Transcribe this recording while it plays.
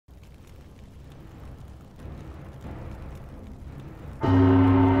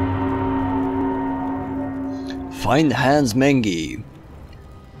Find Hans Mengi.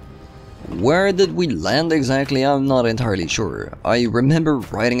 Where did we land exactly? I'm not entirely sure. I remember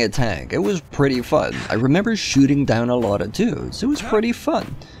riding a tank. It was pretty fun. I remember shooting down a lot of dudes. It was pretty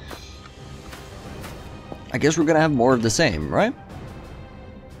fun. I guess we're gonna have more of the same, right?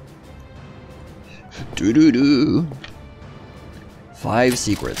 Doo-doo-doo. 5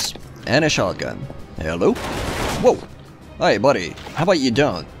 secrets. And a shotgun. Hello? Whoa! Hey, buddy. How about you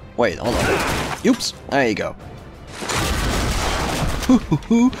don't? Wait, hold on. Oops. There you go.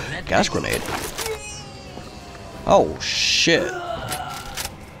 Gas grenade. Oh, shit.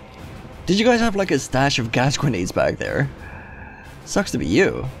 Did you guys have like a stash of gas grenades back there? Sucks to be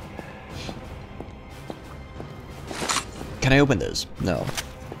you. Can I open this? No.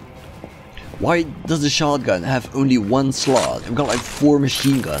 Why does the shotgun have only 1 slot? I've got like 4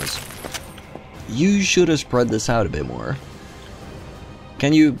 machine guns. You should have spread this out a bit more.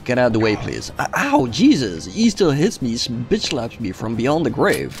 Can you get out of the way, please? Ow, Jesus! He still hits me, bitch slaps me from beyond the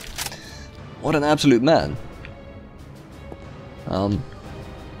grave. What an absolute man. What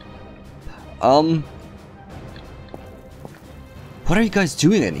are you guys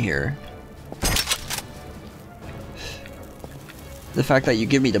doing in here? The fact that you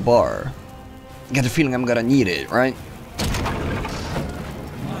give me the bar. I get the feeling I'm gonna need it, right?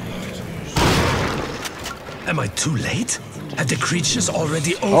 Am I too late? Had the creatures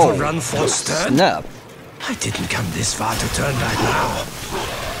already overrun Forstern? Snap. I didn't come this far to turn back now.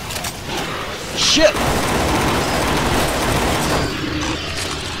 Shit!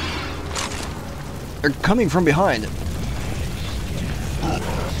 They're coming from behind.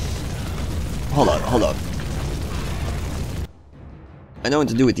 Hold up, hold up. I know what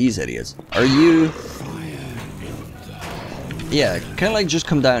to do with these idiots. Are you... Yeah, can I like just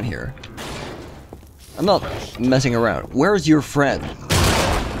come down here? I'm not messing around. Where's your friend?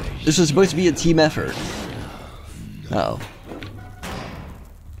 This was supposed to be a team effort. Uh oh.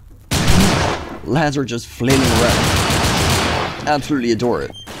 Lads are just flailing around. Absolutely adore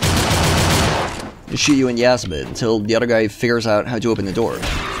it. They shoot you in the ass a bit until the other guy figures out how to open the door.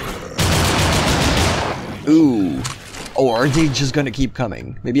 Ooh. Oh, are they just gonna keep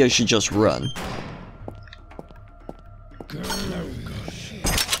coming? Maybe I should just run.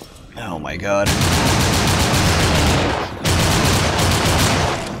 Oh my god.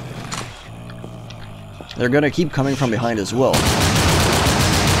 They're gonna keep coming from behind as well.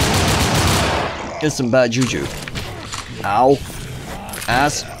 It's some bad juju. Ow.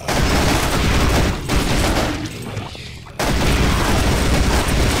 Ass.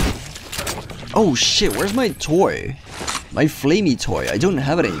 Oh shit, where's my toy? My flamey toy. I don't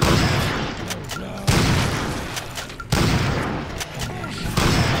have it anymore.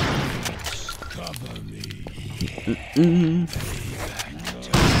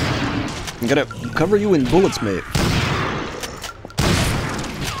 I'm gonna cover you in bullets, mate.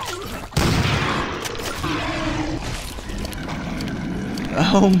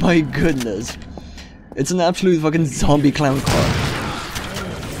 Oh my goodness. It's an absolute fucking zombie clown car.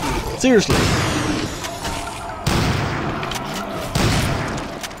 Seriously.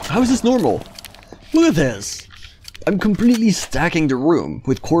 How is this normal? Look at this. I'm completely stacking the room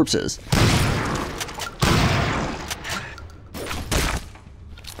with corpses.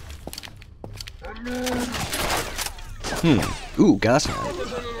 Ooh, gas man.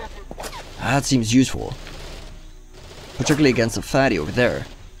 That seems useful. Particularly against the fatty over there.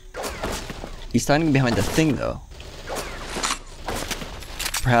 He's standing behind the thing though.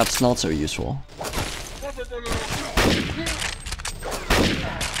 Perhaps not so useful.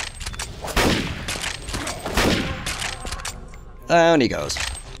 Down he goes.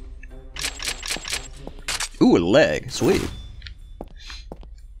 Ooh, a leg. Sweet.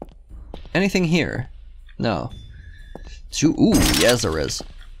 Anything here? No. Ooh, yes there is.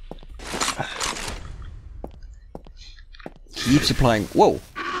 Keep supplying. Whoa.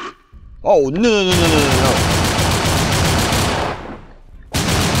 Oh, no, no, no, no, no, no.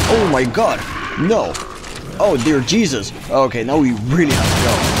 Oh my god. No. Oh, dear Jesus. Okay, now we really have to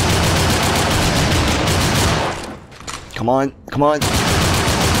go. Come on, come on.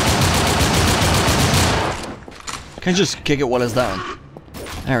 Can I just kick it while it's down?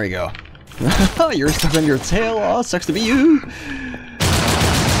 There we go. You're stuck on your tail. Aw, sucks to be you.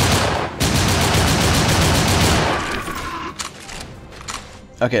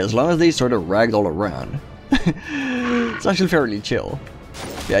 Okay, as long as they sort of ragdoll around, it's actually fairly chill.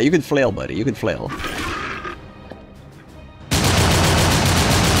 Yeah, you could flail, buddy. You could flail.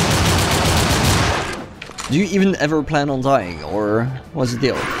 Do you even ever plan on dying, or what's the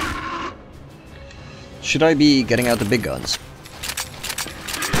deal? Should I be getting out the big guns?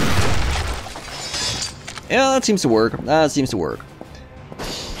 Yeah, that seems to work. That seems to work.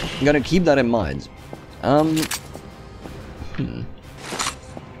 I'm gonna keep that in mind. Can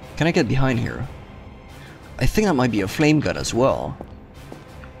I get behind here? I think that might be a flame gun as well.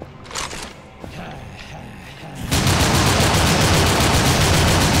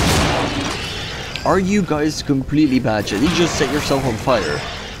 Are you guys completely batshit? You just set yourself on fire,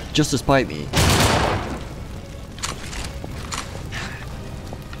 just to spite me.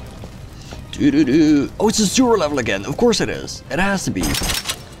 Oh, it's a sewer level again. Of course it is. It has to be. I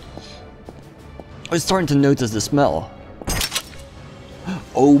was starting to notice the smell.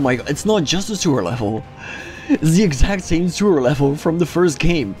 Oh my god, it's not just a sewer level. It's the exact same sewer level from the first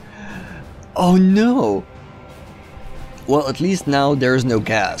game. Oh no. Well, at least now there's no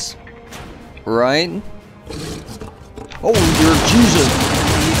gas. Right? Oh dear Jesus!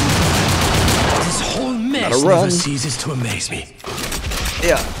 This whole mess never ceases to amaze me.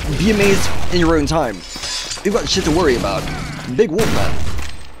 Yeah, be amazed in your own time. You've got shit to worry about. Big Wolfman.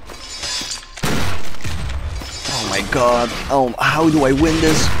 Oh my god. Oh, how do I win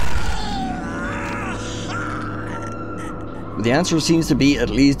this? The answer seems to be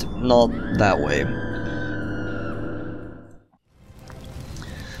at least not that way.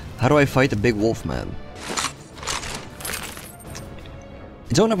 How do I fight the big wolf man?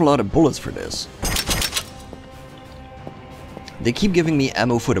 I don't have a lot of bullets for this. They keep giving me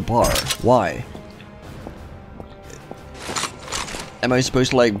ammo for the bar. Why? Am I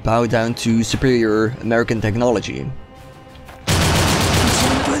supposed to like bow down to superior American technology?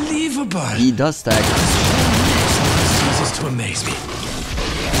 It's unbelievable. He does stagger. This ceases to amaze me.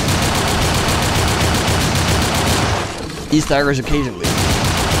 He staggers occasionally.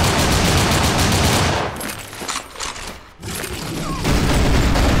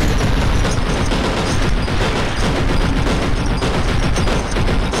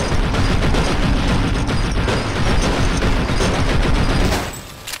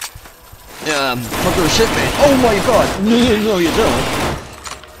 Fuck your shit, man. Oh my god! No, you don't.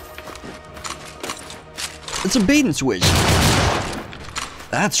 It's a bait and switch.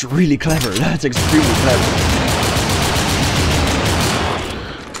 That's really clever. That's extremely clever.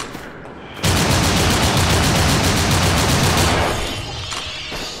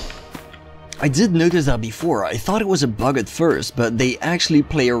 I did notice that before. I thought it was a bug at first, but they actually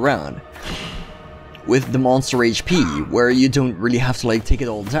play around with the monster HP, where you don't really have to like take it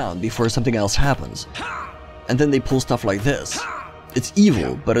all down before something else happens. And then they pull stuff like this. It's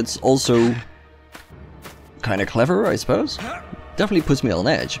evil, but it's also kind of clever, I suppose. Definitely puts me on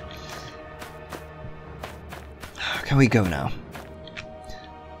edge. Can we go now?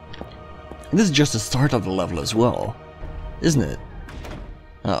 This is just the start of the level as well, isn't it?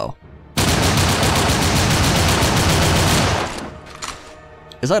 Uh oh.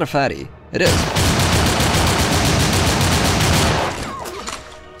 Is that a fatty? It is.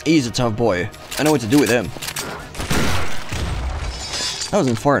 He's a tough boy. I know what to do with him. That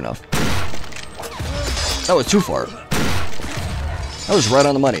wasn't far enough. That was too far. That was right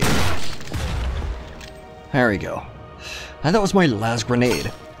on the money. There we go. And that was my last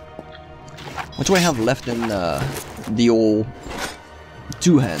grenade. What do I have left in the old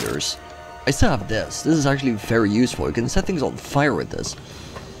two-handers? I still have this. This is actually very useful. You can set things on fire with this.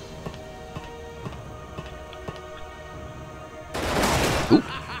 Oop.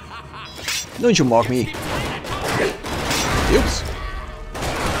 Don't you mock me. Oops.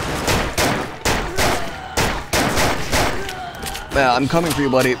 Yeah, I'm coming for you,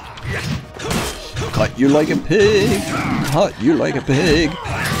 buddy. Cut you like a pig. Cut you like a pig.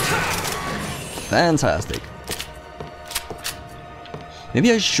 Fantastic.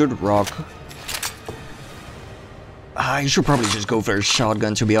 Maybe I should rock. I should probably just go for a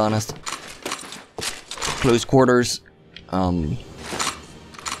shotgun, to be honest. Close quarters.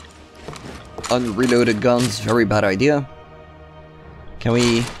 Unreloaded guns, very bad idea. Can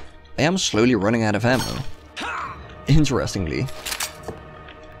we... I am slowly running out of ammo. Interestingly.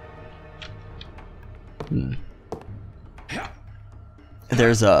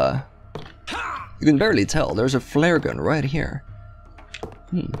 There's a... You can barely tell, there's a flare gun right here.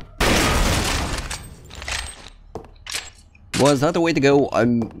 Well, is that the way to go?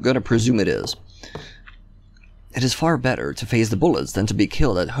 I'm gonna presume it is. It is far better to face the bullets than to be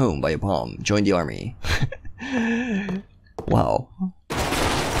killed at home by a bomb. Join the army. Wow.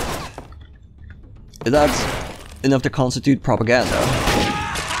 That's enough to constitute propaganda.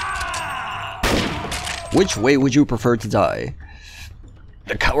 Which way would you prefer to die?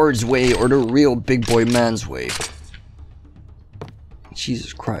 The coward's way or the real big boy man's way?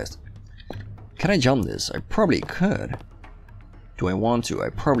 Jesus Christ. Can I jump this? I probably could. Do I want to? I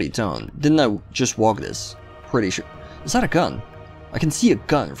probably don't. Didn't I just walk this? pretty sure. Is that a gun? I can see a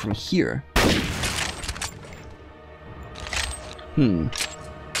gun from here.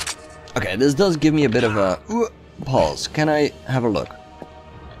 Okay, this does give me a bit of a pause. Can I have a look?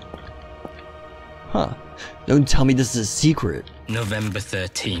 Huh. Don't tell me this is a secret. November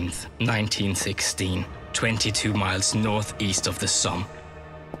 13th, 1916, 22 miles northeast of the Somme.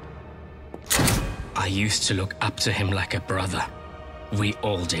 I used to look up to him like a brother. We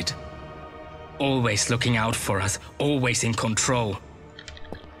all did. Always looking out for us, always in control.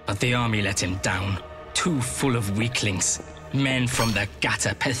 But the army let him down. Too full of weaklings. Men from the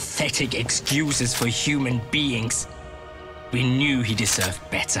gutter, pathetic excuses for human beings. We knew he deserved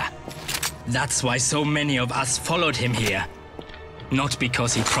better. That's why so many of us followed him here. Not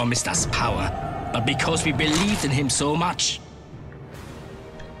because he promised us power, but because we believed in him so much.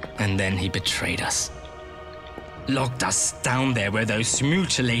 And then he betrayed us. Locked us down there where those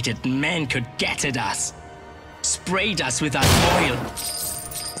mutilated men could get at us. Sprayed us with that oil.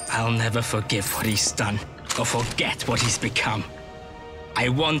 I'll never forgive what he's done, or forget what he's become. I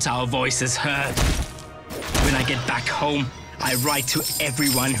want our voices heard. When I get back home, I write to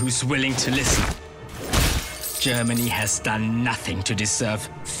everyone who's willing to listen. Germany has done nothing to deserve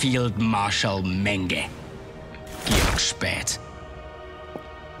Field Marshal Menge. Georg Späth.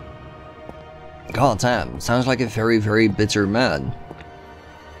 God damn, sounds like a very, very bitter man.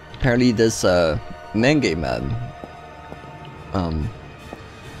 Apparently this, Menge man,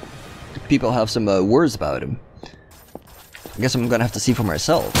 people have some, words about him. I guess I'm gonna have to see for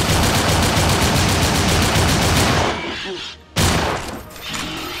myself.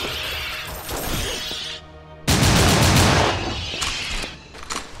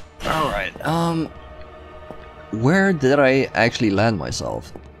 Alright, where did I actually land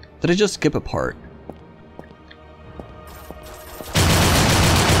myself? Did I just skip a part?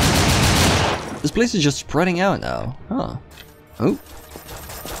 This place is just spreading out now. Huh. Oh.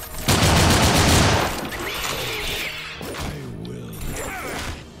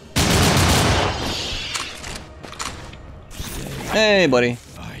 Hey, buddy.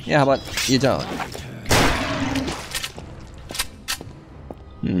 Yeah, how about you don't?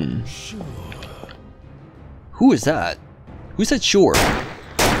 Who is that? Who said sure?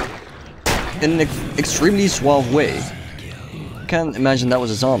 In an extremely suave way. Can't imagine that was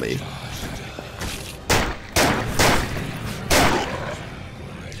a zombie.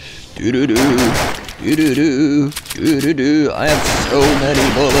 Do-do-do, do-do-do, do-do-do. I have so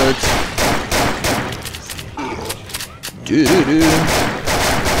many bullets. Do-do-do.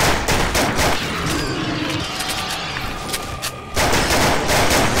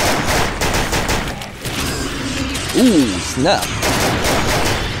 Ooh, snap.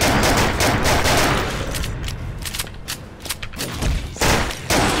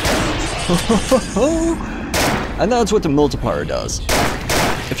 And that's what the multiplier does.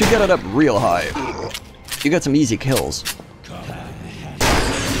 If you get it up real high, you get some easy kills.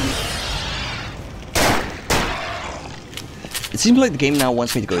 It seems like the game now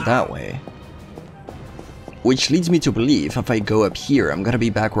wants me to go that way. Which leads me to believe if I go up here, I'm gonna be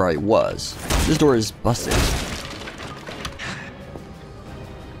back where I was. This door is busted.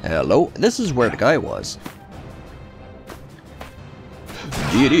 Hello? This is where the guy was.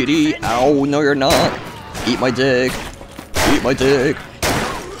 Dee-dee-dee. Ow, no you're not. Eat my dick. Eat my dick.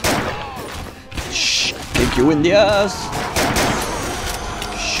 Shh. Kick you in the ass.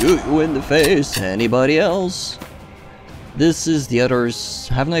 Shoot you in the face. Anybody else? This is the others.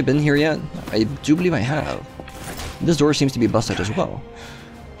 Haven't I been here yet? I do believe I have. This door seems to be busted as well.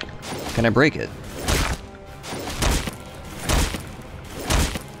 Can I break it?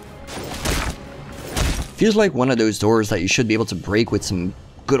 Feels like one of those doors that you should be able to break with some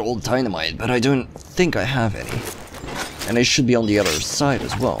good old dynamite, but I don't think I have any. And I should be on the other side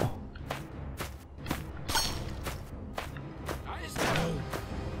as well.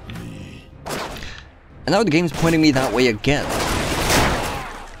 And now the game's pointing me that way again.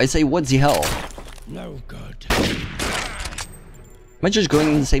 I say, what the hell? No good. Am I just going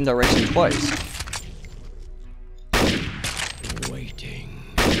in the same direction twice? Waiting.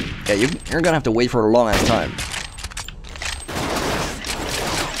 Yeah, you're gonna have to wait for a long ass time.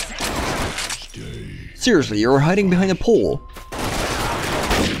 Seriously, you're hiding behind a pole.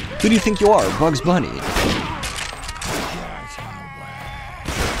 Who do you think you are, Bugs Bunny?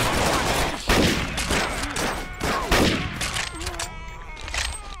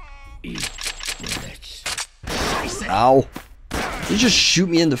 Ow. You just shoot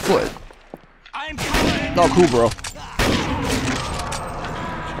me in the foot. Not cool, bro.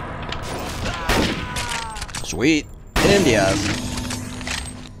 Sweet. In the ass.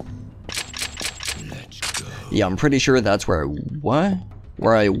 Let's go. Yeah, I'm pretty sure that's where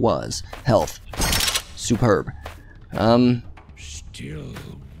where I was. Health. Superb. Still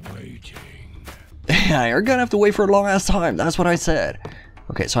waiting. Yeah, you're gonna have to wait for a long ass time. That's what I said.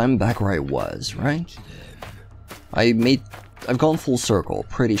 Okay, so I'm back where I was, right? I've gone full circle,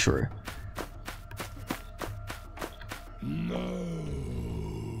 pretty sure. No.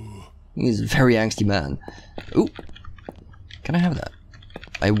 He's a very angsty man. Ooh. Can I have that?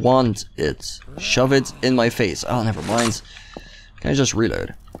 I want it. Shove it in my face. Oh, never mind. Can I just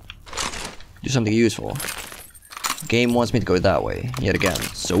reload? Do something useful. Game wants me to go that way, yet again.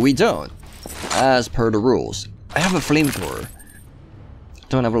 So we don't. As per the rules. I have a flamethrower.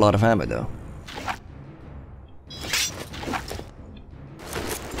 Don't have a lot of ammo though.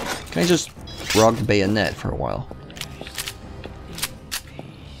 Can I just rock the bayonet for a while?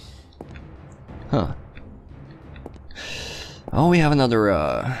 Huh. Oh, we have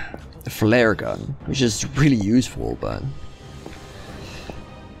another flare gun, which is really useful, but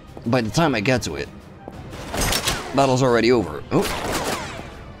by the time I get to it, battle's already over. Oh,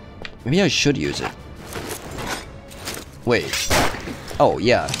 maybe I should use it. Wait. Oh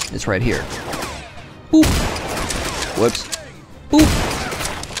yeah, it's right here. Boop. Whoops. Boop.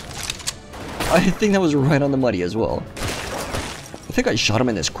 I think that was right on the money as well. I think I shot him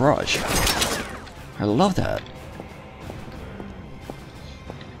in his crotch. I love that.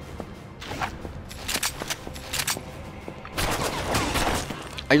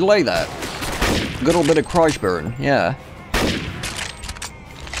 I like that. Good old bit of crotch burn, yeah.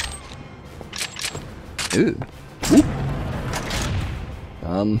 Ooh. Whoop.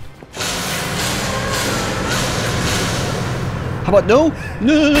 How about no?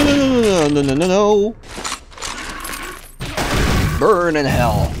 No. Burn in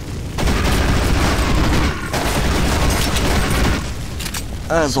hell.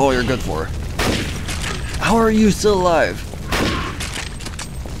 That's all you're good for. How are you still alive?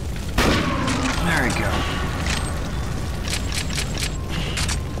 There we go.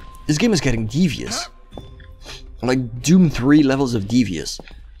 This game is getting devious. Like Doom 3 levels of devious.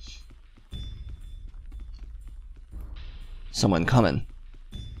 Someone coming.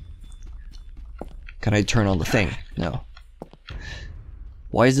 Can I turn on the thing? No.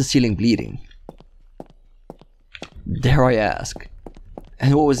 Why is the ceiling bleeding? Dare I ask?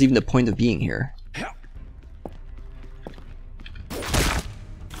 And what was even the point of being here?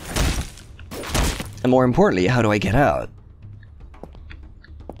 And more importantly, how do I get out?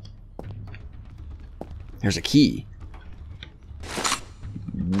 There's a key.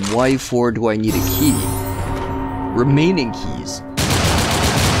 Why for do I need a key? Remaining keys.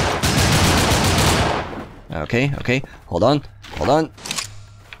 Okay, hold on.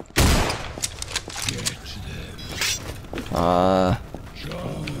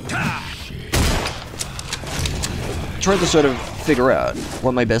 Try to sort of figure out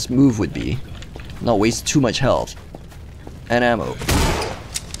what my best move would be. Not waste too much health. And ammo.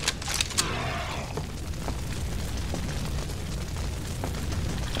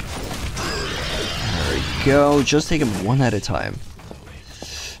 There we go, just take them one at a time.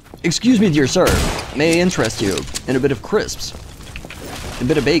 Excuse me, dear sir. May I interest you in a bit of crisps? A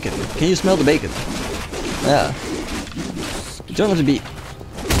bit of bacon. Can you smell the bacon? Yeah. You don't have to be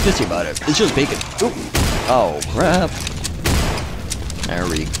pissy about it. It's just bacon. Ooh. Oh, crap. There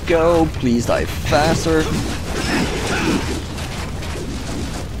we go. Please die faster.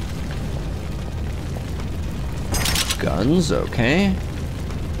 Guns, okay.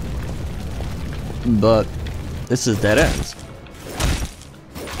 But this is dead ends.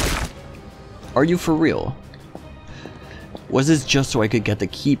 Are you for real? Was this just so I could get the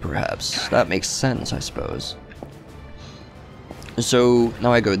key, perhaps? That makes sense, I suppose. So,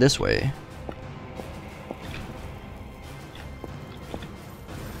 now I go this way.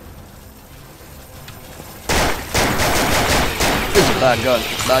 This is a bad gun.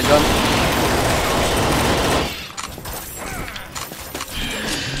 Bad gun.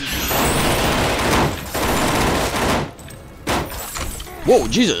 Whoa,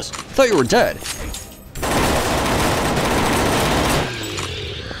 Jesus! I thought you were dead.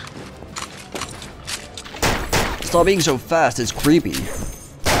 Stop being so fast, it's creepy.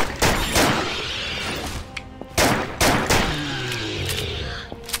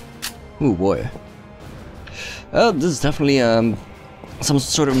 Ooh boy. This is definitely some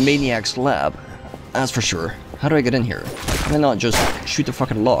sort of maniac's lab. That's for sure. How do I get in here? Can I not just shoot the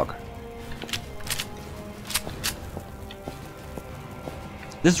fucking lock?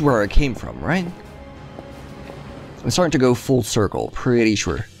 This is where I came from, right? I'm starting to go full circle, pretty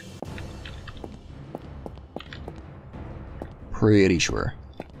sure. Pretty sure.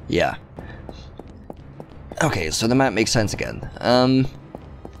 Yeah. Okay, so the map makes sense again.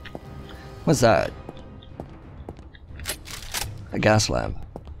 What's that? A gas lamp.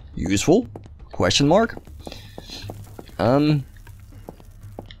 Useful? Question mark? I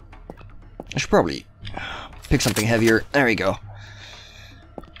should probably pick something heavier. There we go.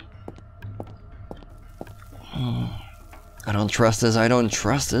 I don't trust this, I don't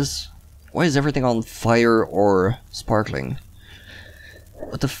trust this. Why is everything on fire or sparkling?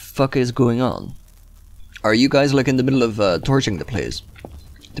 What the fuck is going on? Are you guys like in the middle of torching the place?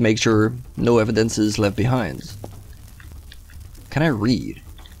 To make sure no evidence is left behind? Can I read?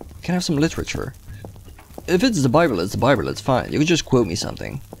 Can I have some literature? If it's the Bible, it's fine. You can just quote me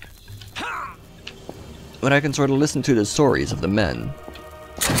something. But I can sort of listen to the stories of the men.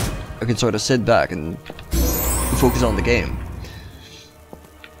 I can sort of sit back and focus on the game.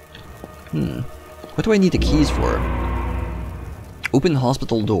 What do I need the keys for? Open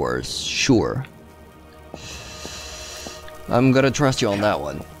hospital doors. Sure. I'm gonna trust you on that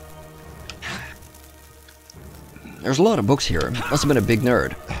one. There's a lot of books here. Must have been a big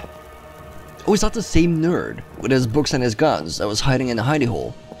nerd. Oh, is that the same nerd with his books and his guns that was hiding in a hidey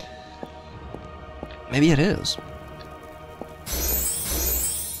hole? Maybe it is.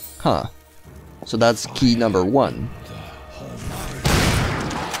 Huh. So that's key number 1.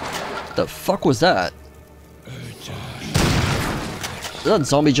 The fuck was that? Did that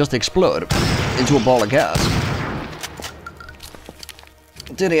zombie just explode into a ball of gas?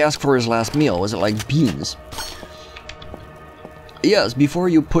 Did he ask for his last meal? Was it like beans? Yes, before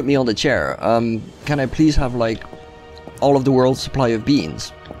you put me on the chair, can I please have like all of the world's supply of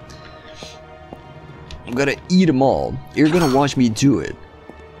beans? I'm gonna eat them all. You're gonna watch me do it.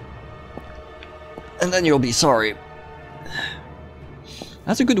 And then you'll be sorry.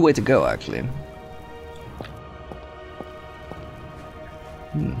 That's a good way to go, actually.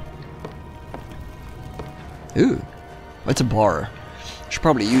 Ooh, it's a bar. Should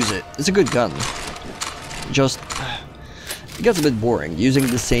probably use it. It's a good gun. Just, it gets a bit boring using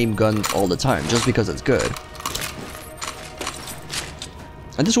the same gun all the time just because it's good.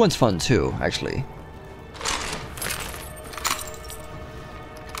 And this one's fun too, actually.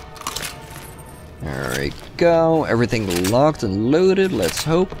 There we go. Everything locked and loaded. Let's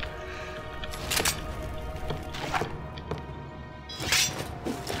hope.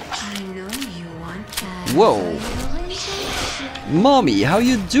 Whoa. Mommy, how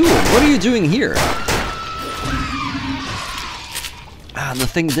you doing? What are you doing here? Ah, the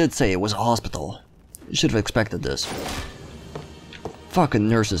thing did say it was a hospital. You should have expected this. Fucking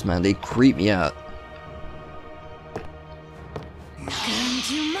nurses, man. They creep me out.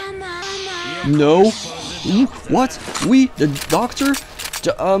 No. What? We? The doctor?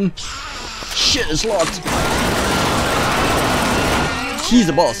 Shit, it's locked. He's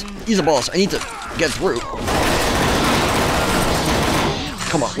the boss. He's the boss. I need to get through.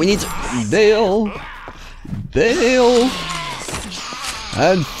 Come on, we need to bail. Bail.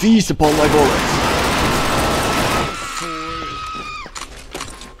 And feast upon my bullets.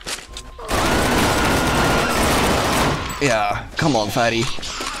 Yeah, come on, fatty.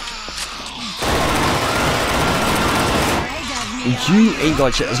 You ain't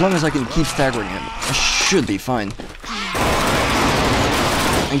got shit. As long as I can keep staggering him, I should be fine.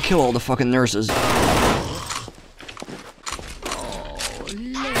 And kill all the fucking nurses.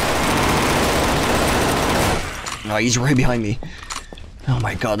 Oh, he's right behind me. Oh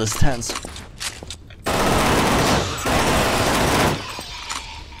my god, this is tense.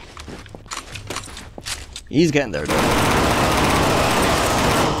 He's getting there, though.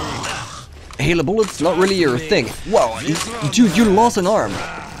 Halo bullets, not really your thing. Wow, dude, you lost an arm.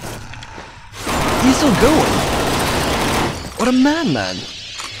 He's still going. What a man.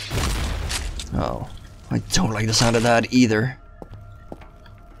 Oh, I don't like the sound of that either.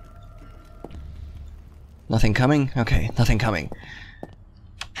 Nothing coming? Okay, nothing coming.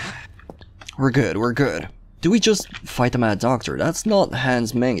 We're good, we're good. Do we just fight the Mad Doctor? That's not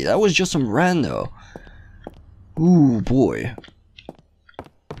Hans Mengi, that was just some rando. Ooh, boy.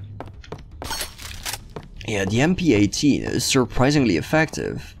 Yeah, the MP18 is surprisingly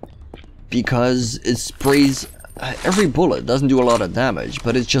effective. Because it sprays... every bullet doesn't do a lot of damage,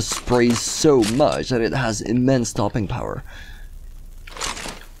 but it just sprays so much that it has immense stopping power.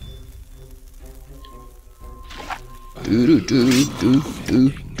 You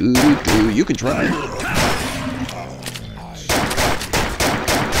can try.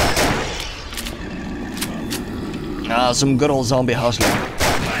 Ah, some good old zombie hustling.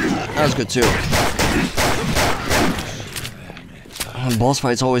 That was good too. Boss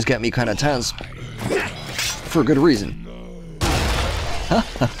fights always get me kind of tense. For good reason.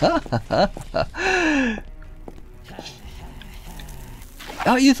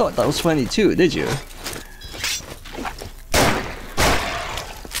 Oh, you thought that was funny too, did you?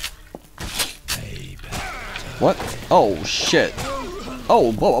 What? Oh, shit.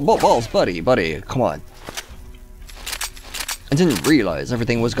 Oh, balls, buddy, come on. I didn't realize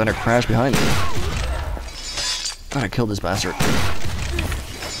everything was gonna crash behind me. Gotta kill this bastard.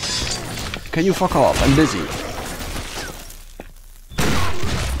 Can you fuck off? I'm busy.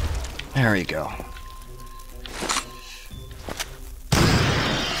 There you go.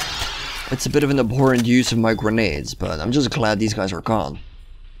 It's a bit of an abhorrent use of my grenades, but I'm just glad these guys are gone.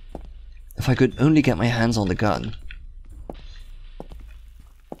 If I could only get my hands on the gun.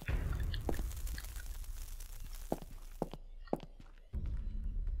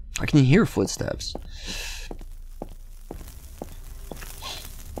 I can hear footsteps.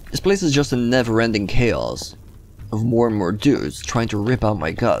 This place is just a never-ending chaos of more and more dudes trying to rip out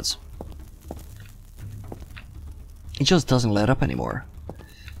my guts. It just doesn't let up anymore.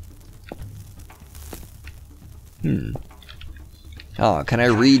 Oh, can I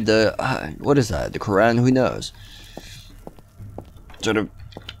read the... what is that? The Quran? Who knows? Sort of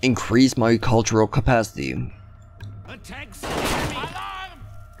increase my cultural capacity.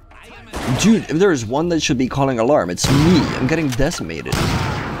 Dude, if there's one that should be calling alarm, it's me. I'm getting decimated.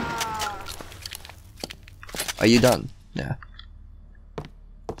 Are you done? Yeah.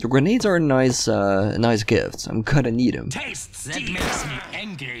 The grenades are nice gifts. I'm gonna need them. That makes me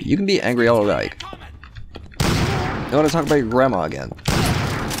angry. You can be angry all you like. You wanna talk about your grandma again?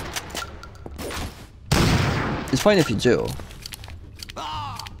 It's fine if you do.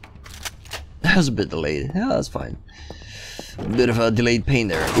 That was a bit delayed. Yeah, that's fine. A bit of a delayed pain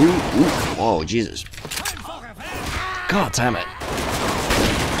there. Ooh, ooh. Oh, Jesus. God damn it.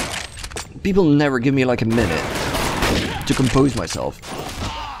 People never give me like a minute to compose myself.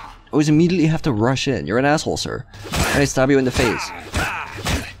 I always immediately have to rush in. You're an asshole, sir. And I stab you in the face.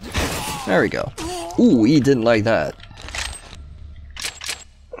 There we go. Ooh, he didn't like that.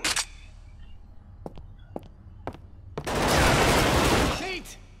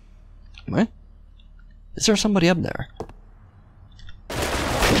 What? Is there somebody up there?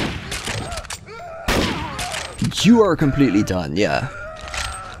 You are completely done, yeah.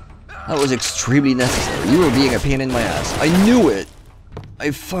 That was extremely necessary. You were being a pain in my ass. I knew it!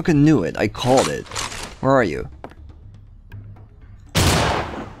 I fucking knew it. I called it. Where are you?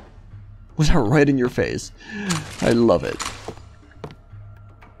 Was that right in your face? I love it.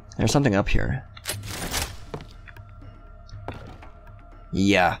 There's something up here.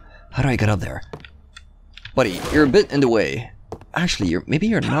 Yeah. How do I get up there? Buddy, you're a bit in the way. Actually, maybe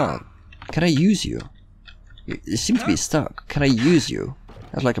you're not. Can I use you? You seem to be stuck. Can I use you?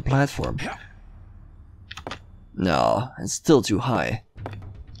 As like a platform? No, it's still too high.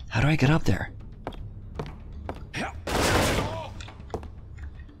 How do I get up there?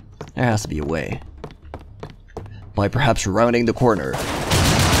 There has to be a way. By perhaps rounding the corner.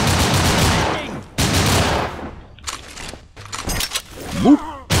 Whoop.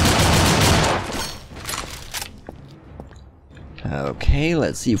 Okay,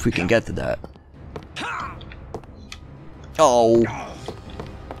 let's see if we can get to that. Oh.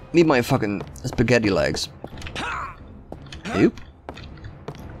 Need my fucking spaghetti legs. Oop.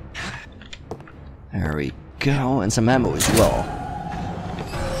 There we go, and some ammo as well.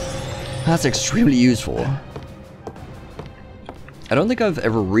 That's extremely useful. I don't think I've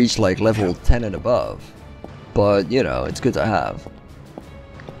ever reached like level 10 and above, but you know, it's good to have.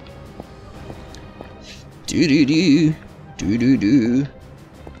 Do-do-do, do-do-do.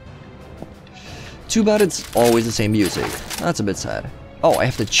 Too bad it's always the same music. That's a bit sad. Oh, I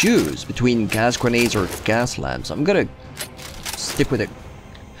have to choose between gas grenades or gas lamps. I'm gonna stick with it.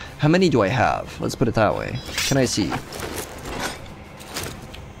 How many do I have? Let's put it that way. Can I see?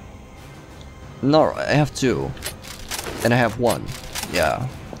 No, I have 2. And I have 1. Yeah.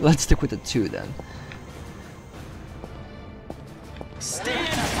 Let's stick with the 2 then.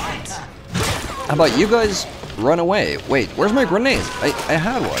 How about you guys run away? Wait, where's my grenades? I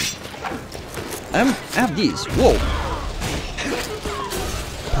had one. I have these. Whoa.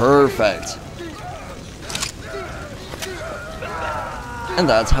 Perfect. And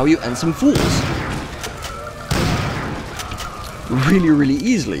that's how you end some fools. Really, really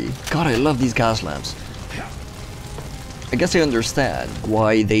easily. God, I love these gas lamps. I guess I understand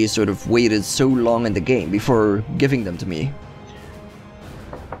why they sort of waited so long in the game before giving them to me.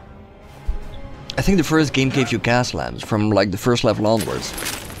 I think the first game gave you gas lamps from like the first level onwards.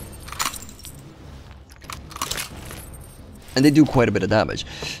 And they do quite a bit of damage.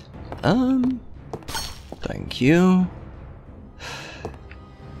 Thank you.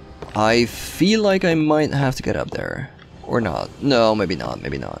 I feel like I might have to get up there. Or not. No, maybe not,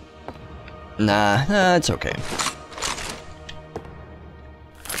 maybe not. Nah, it's okay.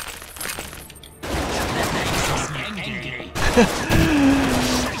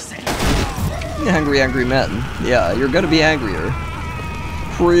 Angry, angry men. Yeah, you're gonna be angrier.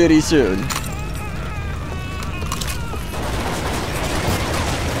 Pretty soon.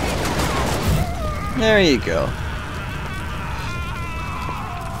 There you go.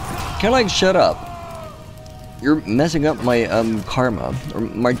 Can I, like, shut up? You're messing up my, karma. Or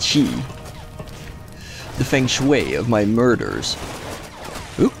my chi. The feng shui of my murders.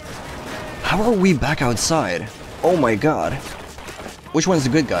 Oop. How are we back outside? Oh my god. Which one's the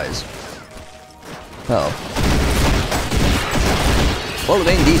good guys? Oh. Well, it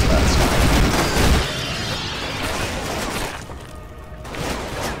ain't these lads.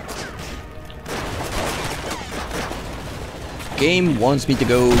 Game wants me to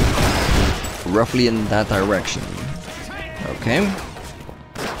go roughly in that direction. Okay.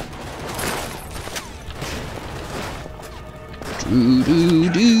 Do do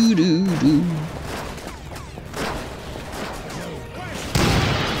do do do.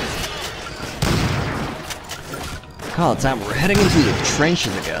 God damn, we're heading into the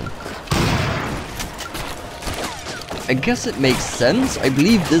trenches again. I guess it makes sense. I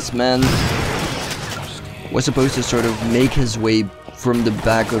believe this man was supposed to sort of make his way from the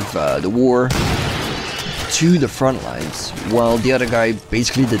back of the war to the front lines, while the other guy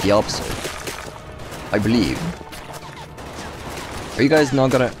basically did the opposite. I believe. Are you guys not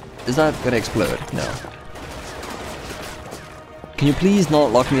gonna... Is that gonna explode? No. Can you please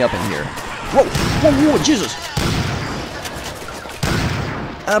not lock me up in here? Whoa! Whoa, whoa, Jesus!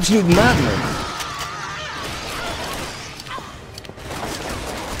 Absolute madman!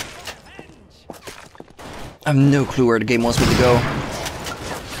 I have no clue where the game wants me to go.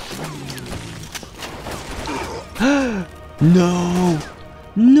 No!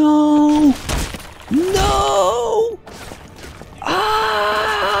 No! No!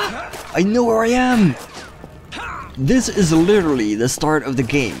 Ah! I know where I am! This is literally the start of the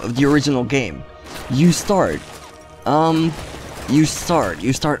game, of the original game. You start, I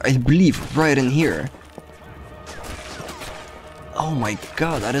believe, right in here. Oh my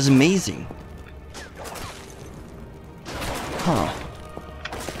god, that is amazing. Huh.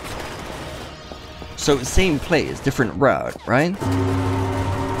 So, same place, different route, right?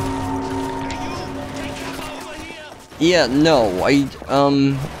 Yeah, no, I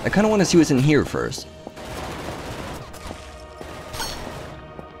kinda wanna see what's in here first.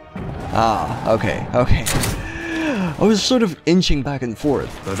 Ah, okay, okay. I was sort of inching back and forth.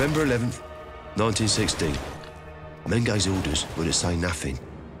 November 11th, 1916. Menge's orders were to say nothing.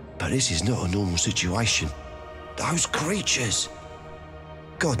 But this is not a normal situation. Those creatures!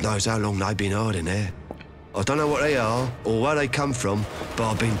 God knows how long they've been hiding there. I don't know what they are, or where they come from,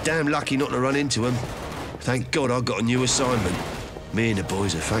 but I've been damn lucky not to run into them. Thank God I got a new assignment. Me and the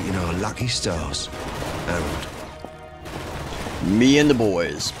boys are thanking our lucky stars. Harold. Me and the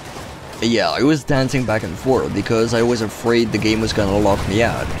boys. Yeah, I was dancing back and forth because I was afraid the game was gonna lock me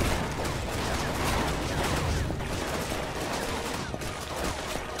out.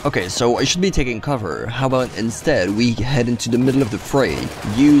 Okay, so I should be taking cover. How about instead we head into the middle of the fray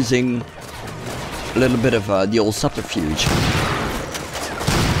using a little bit of the old subterfuge.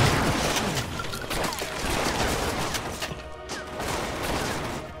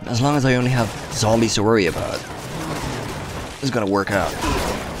 As long as I only have zombies to worry about, it's gonna work out.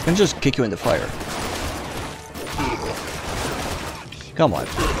 I can just kick you in the fire. Come on.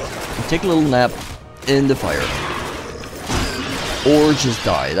 Take a little nap in the fire. Or just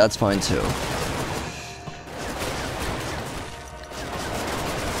die, that's fine too.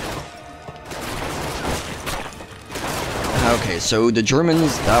 Okay, so the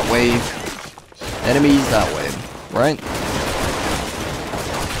Germans that way, enemies that way, right?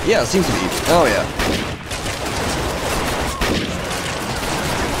 Yeah, it seems to be. Oh yeah.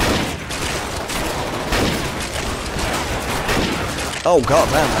 Oh god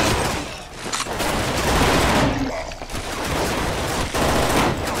damn, man.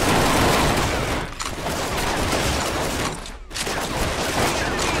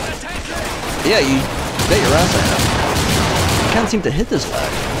 Yeah, you bet your ass I have. I can't seem to hit this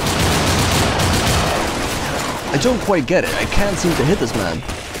lad. I don't quite get it. I can't seem to hit this man.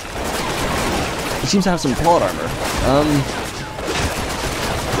 He seems to have some plot armor.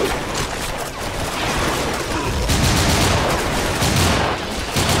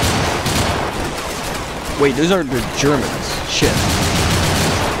 Wait, those are the Germans. Shit.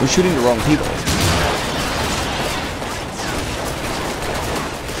 We're shooting the wrong people.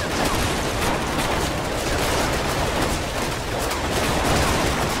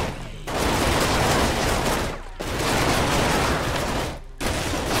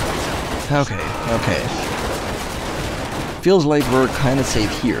 Okay, okay. Feels like we're kinda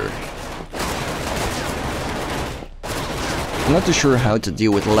safe here. I'm not too sure how to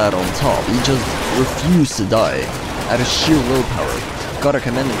deal with the lad on top. He just refused to die out of sheer willpower. Gotta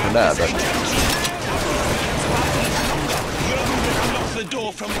commend him for that, but...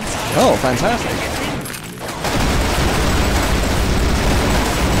 Oh, fantastic.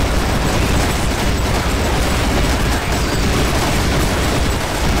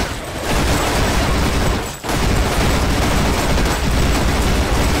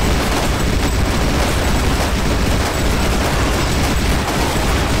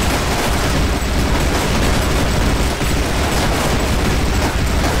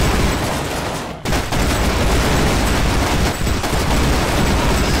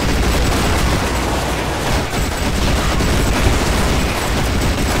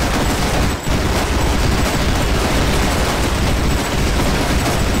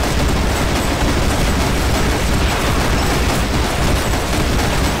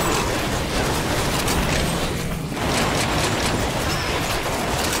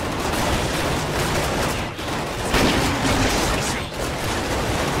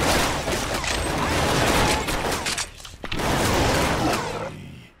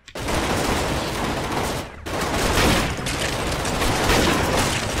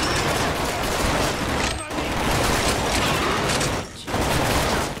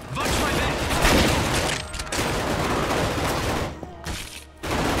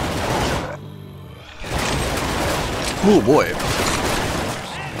 Oh boy.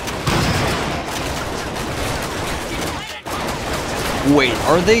 Wait,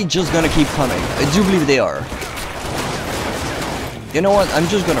 are they just gonna keep coming? I do believe they are. You know what? I'm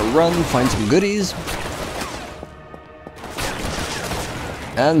just gonna run, find some goodies.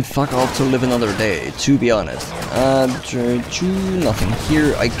 And fuck off to live another day, to be honest. Nothing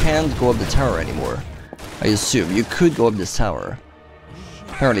here. I can't go up the tower anymore. I assume you could go up this tower.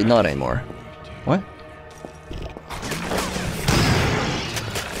 Apparently not anymore. What?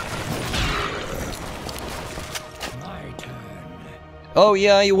 Oh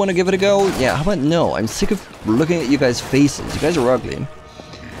yeah, you wanna give it a go? Yeah, how about no? I'm sick of looking at you guys' faces. You guys are ugly.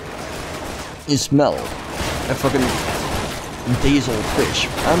 You smell a fucking days old fish.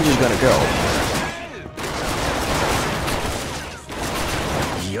 I'm just gonna go.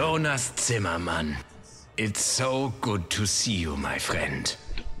 Jonas Zimmermann. It's so good to see you, my friend.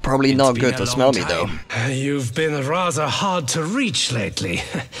 Probably not good to smell me though. You've been rather hard to reach lately.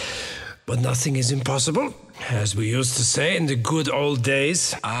 But nothing is impossible, as we used to say in the good old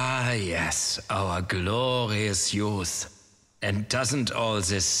days. Ah, yes, our glorious youth. And doesn't all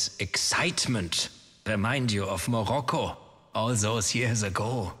this excitement remind you of Morocco all those years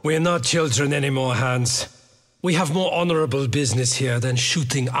ago? We're not children anymore, Hans. We have more honorable business here than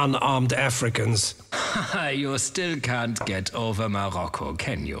shooting unarmed Africans. You still can't get over Morocco,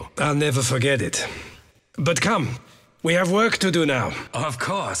 can you? I'll never forget it. But come, we have work to do now. Of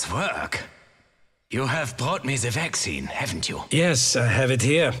course, work. You have brought me the vaccine, haven't you? Yes, I have it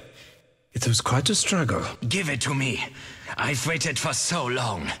here. It was quite a struggle. Give it to me. I've waited for so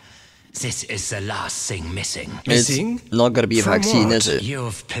long. This is the last thing missing. Missing? It's not gonna be a vaccine, what? is it?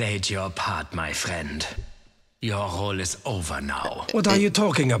 You've played your part, my friend. Your role is over now. What are you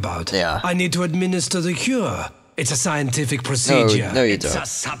talking about? Yeah. I need to administer the cure. It's a scientific procedure. No, you It's don't. a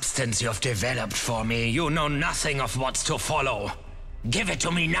substance you've developed for me. You know nothing of what's to follow. Give it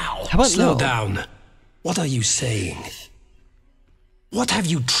to me now. How about Slow no? down. What are you saying? What have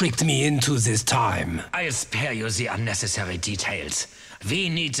you tricked me into this time? I'll spare you the unnecessary details. We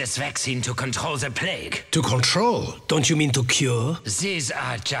need this vaccine to control the plague. To control? Don't you mean to cure? These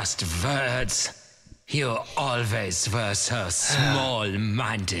are just words. You always were so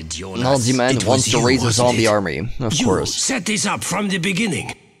small-minded, Jonas. Nazi man It wants was to you, raise a wasn't zombie it? army, of You course. set this up from the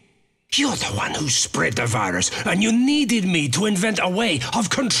beginning. You're the one who spread the virus, and you needed me to invent a way of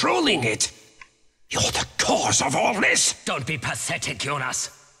controlling it. You're the cause of all this. Don't be pathetic, Jonas.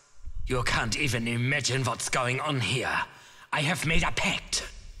 You can't even imagine what's going on here. I have made a pact.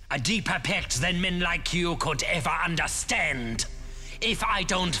 A deeper pact than men like you could ever understand. If I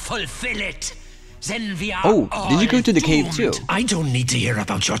don't fulfill it, then we are Oh, did you go all to the cave doomed. too? I don't need to hear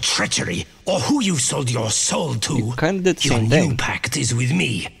about your treachery or who you sold your soul to. You kinda did the your same new thing. pact is with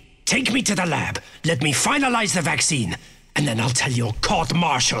me. Take me to the lab. Let me finalize the vaccine. And then I'll tell your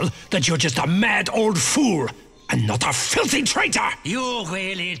court-martial that you're just a mad old fool and not a filthy traitor. You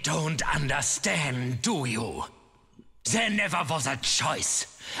really don't understand, do you? There never was a choice,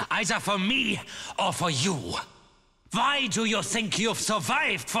 either for me or for you. Why do you think you've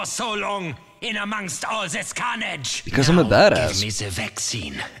survived for so long? in amongst all this carnage? Because I'm a badass. Give me the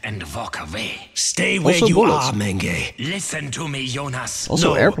vaccine and walk away. Stay where Also you bullets. are, Menge. Listen to me, Jonas.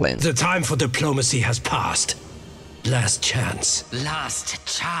 Also No, airplanes. The time for diplomacy has passed. Last chance. Last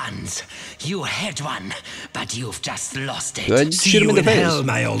chance. You had one, but you've just lost it. Good. See Shoot him you in the face. hell,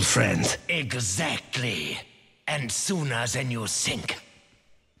 my old friend. Exactly. And sooner than you think.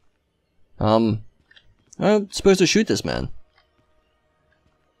 I'm supposed to shoot this man.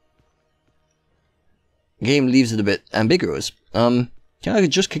 Game leaves it a bit ambiguous. Can I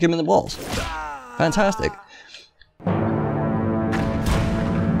just kick him in the balls? Fantastic.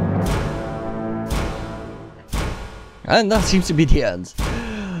 And that seems to be the end.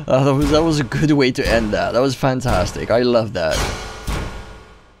 That was a good way to end that. That was fantastic. I love that.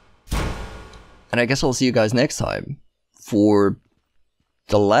 And I guess I'll see you guys next time for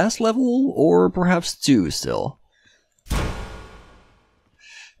the last level, or perhaps 2 still.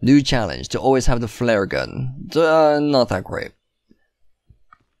 New challenge, to always have the flare gun. Not that great.